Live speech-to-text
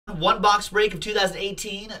one box break of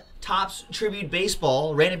 2018 Topps Tribute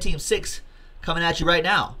Baseball, random team 6, coming at you right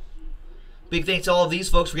now. Big thanks to all of these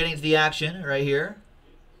folks for getting into the action right here.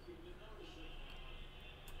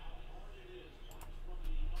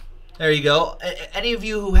 There you go. Any of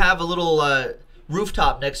you who have a little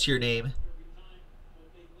rooftop next to your name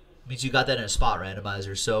means you got that in a spot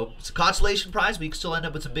randomizer. So it's a consolation prize, but you can still end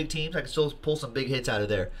up with some big teams. I can still pull some big hits out of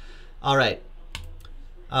there. All right.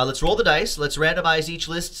 Let's roll the dice. Let's randomize each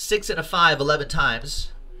list 6 and a 5 11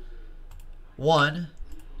 times. 1,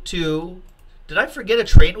 2. Did I forget a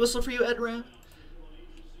train whistle for you, Ed Ram?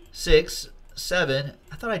 6, 7.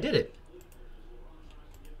 I thought I did it.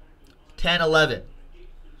 10, 11.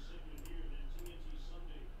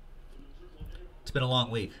 It's been a long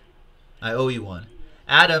week. I owe you one.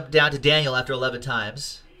 Adam down to Daniel after 11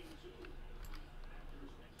 times.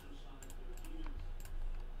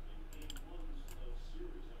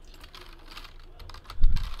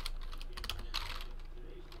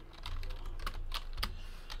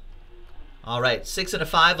 All right, 6 and a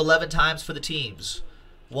 5, 11 times for the teams.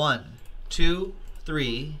 1, 2,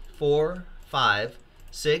 3, 4, 5,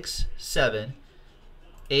 6, 7,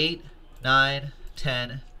 8, 9,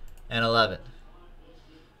 10, and 11.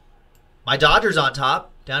 My Dodgers on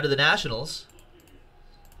top, down to the Nationals.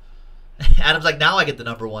 Adam's like, now I get the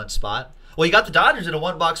 #1 spot. Well, you got the Dodgers in a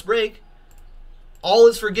one-box break. All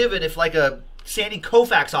is forgiven if like a Sandy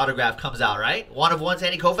Koufax autograph comes out, right? 1 of 1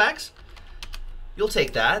 Sandy Koufax? You'll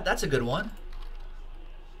take that. That's a good one.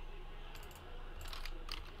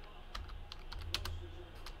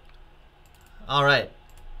 All right.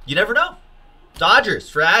 You never know. Dodgers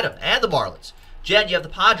for Adam and the Marlins. Jen, you have the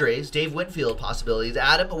Padres. Dave Winfield possibilities.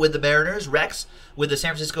 Adam with the Mariners. Rex with the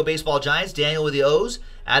San Francisco Baseball Giants. Daniel with the O's.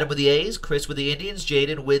 Adam with the A's. Chris with the Indians.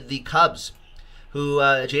 Jaden with the Cubs.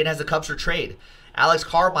 Jaden has the Cubs for trade. Alex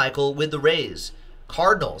Carmichael with the Rays.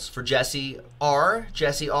 Cardinals for Jesse R.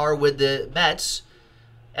 Jesse R with the Mets.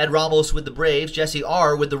 Ed Ramos with the Braves. Jesse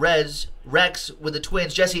R with the Reds. Rex with the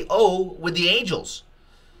Twins. Jesse O with the Angels.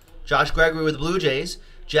 Josh Gregory with the Blue Jays.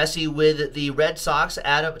 Jesse with the Red Sox.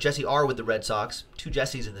 Jesse R with the Red Sox. 2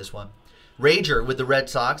 Jessies in this one. Rager with the Red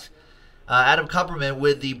Sox. Adam Kupperman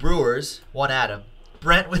with the Brewers. 1 Adam.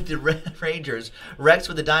 Brent with the Rangers. Rex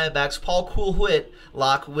with the Diamondbacks. Paul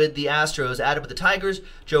Cool-Whitlock with the Astros. Adam with the Tigers.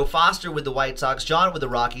 Joe Foster with the White Sox. John with the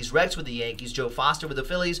Rockies. Rex with the Yankees. Joe Foster with the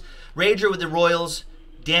Phillies. Rager with the Royals.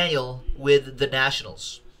 Daniel with the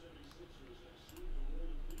Nationals.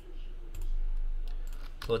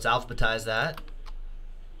 So let's alphabetize that.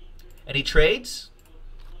 Any trades?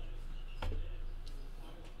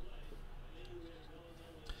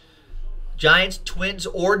 Giants, Twins,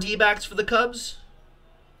 or D-backs for the Cubs?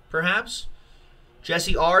 Perhaps?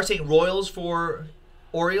 Jesse R. saying Royals for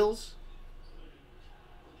Orioles?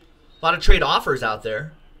 A lot of trade offers out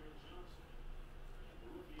there.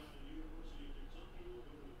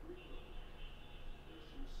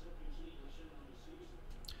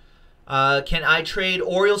 Can I trade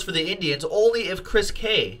Orioles for the Indians? Only if Chris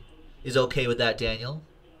K is okay with that, Daniel.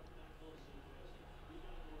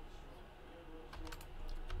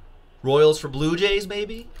 Royals for Blue Jays,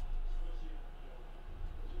 maybe?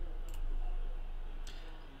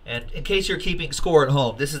 And in case you're keeping score at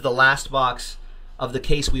home, this is the last box of the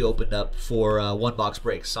case we opened up for one-box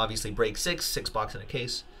breaks. Obviously, break 6 box in a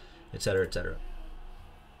case, etc., etc.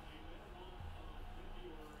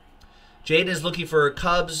 Jaden is looking for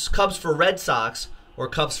Cubs for Red Sox, or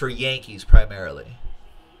Cubs for Yankees primarily.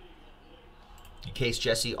 In case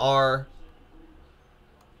Jesse R.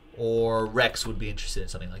 or Rex would be interested in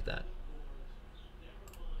something like that.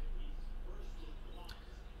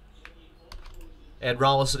 Ed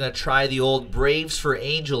Ramos is going to try the old Braves for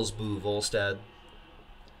Angels move, Olstad.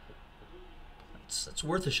 That's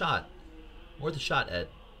worth a shot. Worth a shot, Ed.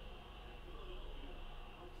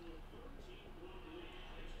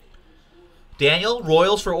 Daniel,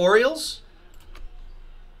 Royals for Orioles?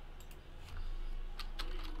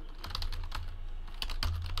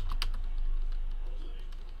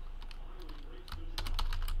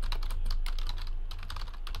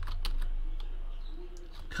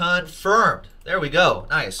 Confirmed. There we go.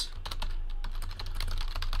 Nice.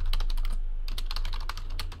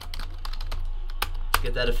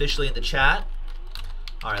 Get that officially in the chat.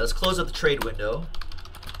 All right, let's close up the trade window.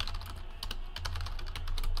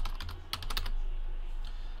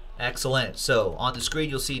 Excellent. So on the screen,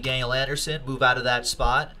 you'll see Daniel Anderson move out of that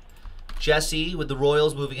spot. Jesse with the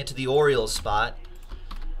Royals moving into the Orioles spot.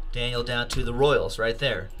 Daniel down to the Royals right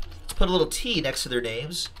there. Let's put a little T next to their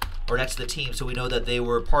names, or next to the team, so we know that they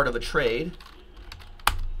were part of a trade.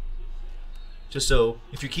 Just so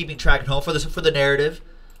if you're keeping track at home for the narrative,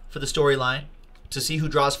 for the storyline. to see who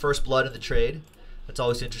draws first blood in the trade. That's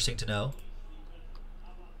always interesting to know.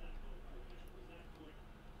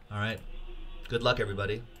 All right. Good luck,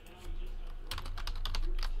 everybody.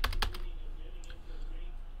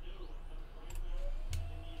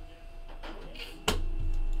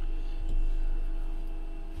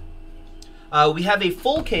 We have a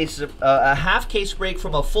full case, a half case break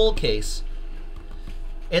from a full case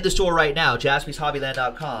in the store right now,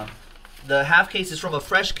 JaspysHobbyland.com. The half case is from a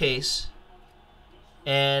fresh case,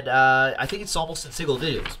 and I think it's almost in single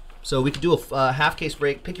digits. So we can do a half case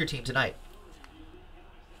break. Pick your team tonight.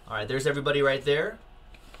 All right, there's everybody right there.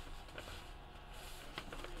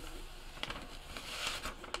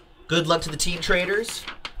 Good luck to the team traders.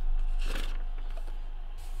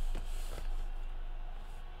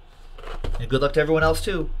 And good luck to everyone else,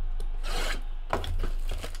 too.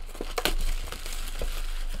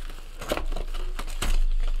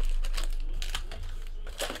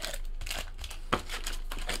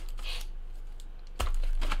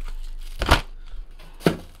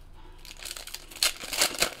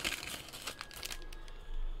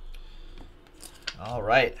 All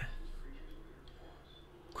right.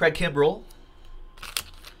 Craig Kimbrell.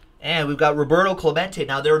 And we've got Roberto Clemente.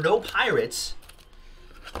 Now, there are no Pirates.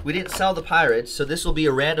 We didn't sell the Pirates, so this will be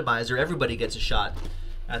a randomizer. Everybody gets a shot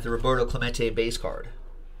at the Roberto Clemente base card.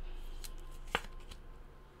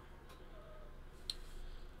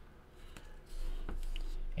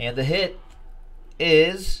 And the hit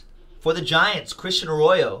is for the Giants, Christian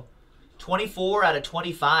Arroyo. 24 out of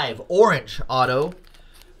 25. Orange auto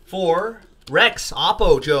for Rex.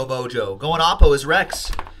 Oppo Joe Mojo. Going Oppo is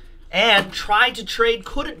Rex. And tried to trade,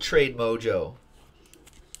 couldn't trade Mojo.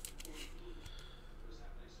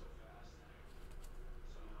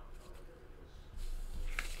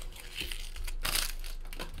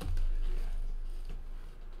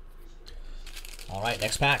 All right,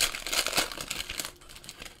 next pack.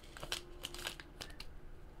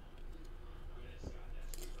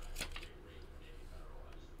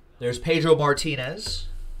 There's Pedro Martinez.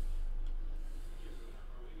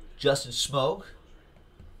 Justin Smoke.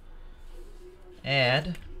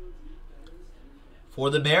 And for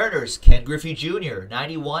the Mariners, Ken Griffey Jr.,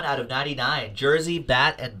 91 out of 99. Jersey,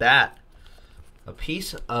 bat, and bat. A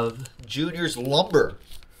piece of Junior's lumber,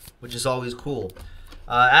 which is always cool.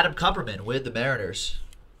 Adam Kupperman with the Mariners.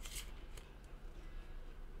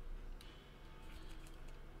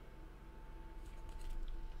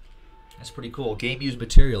 That's pretty cool. Game used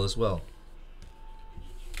material as well.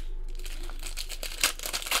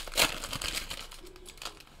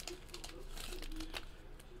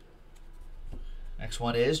 Next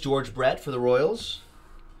one is George Brett for the Royals.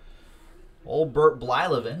 Old Bert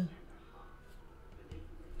Blyleven.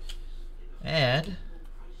 And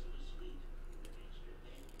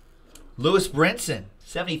Lewis Brinson,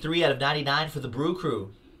 73 out of 99 for the Brew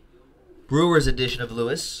Crew. Brewers edition of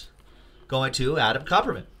Lewis going to Adam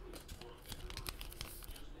Kupperman.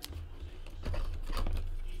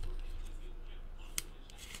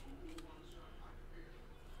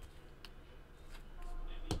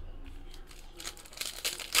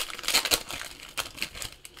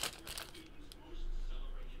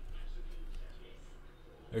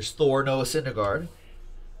 There's Thor, Noah Syndergaard.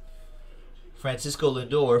 Francisco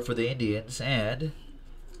Lindor for the Indians, and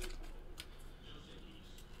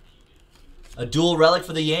a dual relic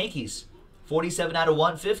for the Yankees. 47 out of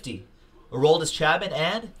 150. Aroldis Chapman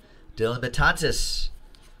and Dylan Betances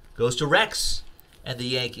goes to Rex and the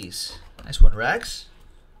Yankees. Nice one, Rex.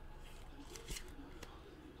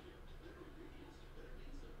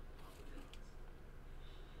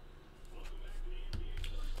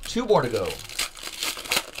 Two more to go.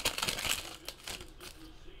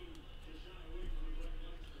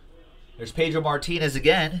 There's Pedro Martinez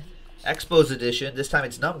again. Expos edition. This time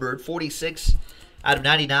it's numbered. 46 out of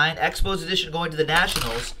 99. Expos edition going to the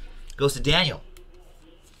Nationals. Goes to Daniel.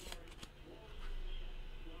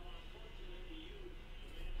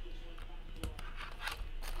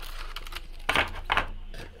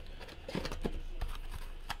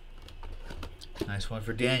 Nice one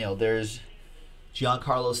for Daniel. There's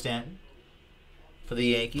Giancarlo Stanton for the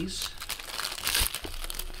Yankees.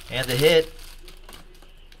 And the hit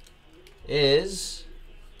is,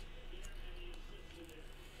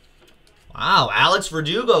 wow, Alex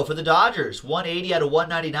Verdugo for the Dodgers. 180 out of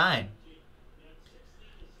 199.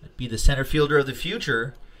 That'd be the center fielder of the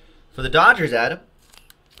future for the Dodgers, Adam.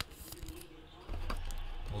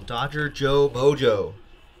 Well, Dodger Joe Mojo.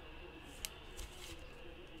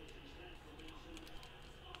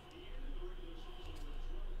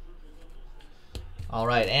 All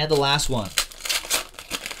right, and the last one.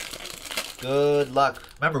 Good luck.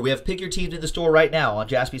 Remember, we have Pick Your Teams in the store right now on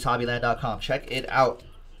JaspysHobbyland.com. Check it out.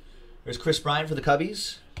 There's Chris Bryant for the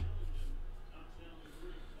Cubbies.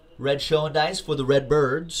 Red Show and Dice for the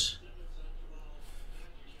Redbirds.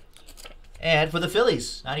 And for the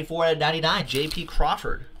Phillies, 94 out of 99, J.P.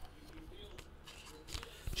 Crawford.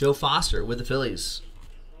 Joe Foster with the Phillies.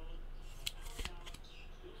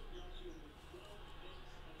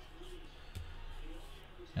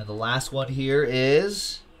 And the last one here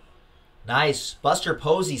is nice. Buster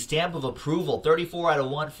Posey, stamp of approval, 34 out of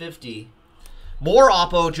 150. More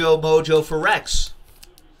Oppo Joe Mojo for Rex.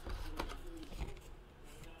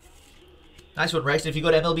 Nice one, Rex. And if you go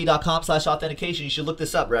to MLB.com/authentication, you should look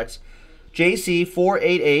this up, Rex.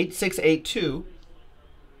 JC488682.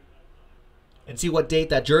 And see what date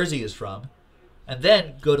that jersey is from. And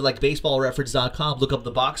then go to like baseballreference.com, look up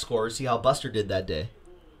the box score, see how Buster did that day.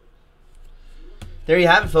 There you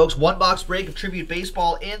have it, folks. One box break of Tribute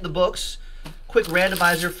Baseball in the books. Quick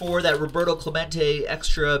randomizer for that Roberto Clemente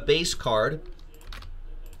extra base card.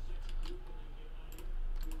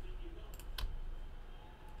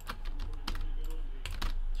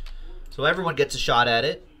 So everyone gets a shot at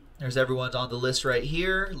it. There's everyone's on the list right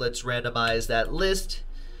here. Let's randomize that list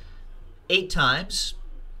 8 times.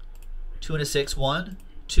 2 and a 6. 1,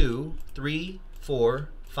 2, 3, 4,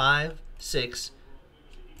 5, 6,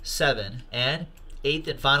 7, and 8th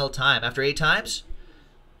and final time. After 8 times,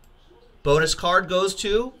 bonus card goes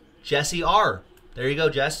to Jesse R. There you go,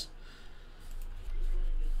 Jess.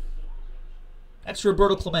 Extra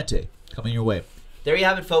Roberto Clemente coming your way. There you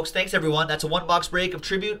have it, folks. Thanks, everyone. That's a one-box break of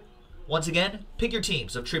Tribute. Once again, pick your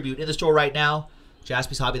teams of Tribute in the store right now.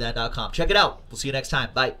 JaspysHobbyland.com. Check it out. We'll see you next time.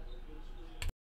 Bye.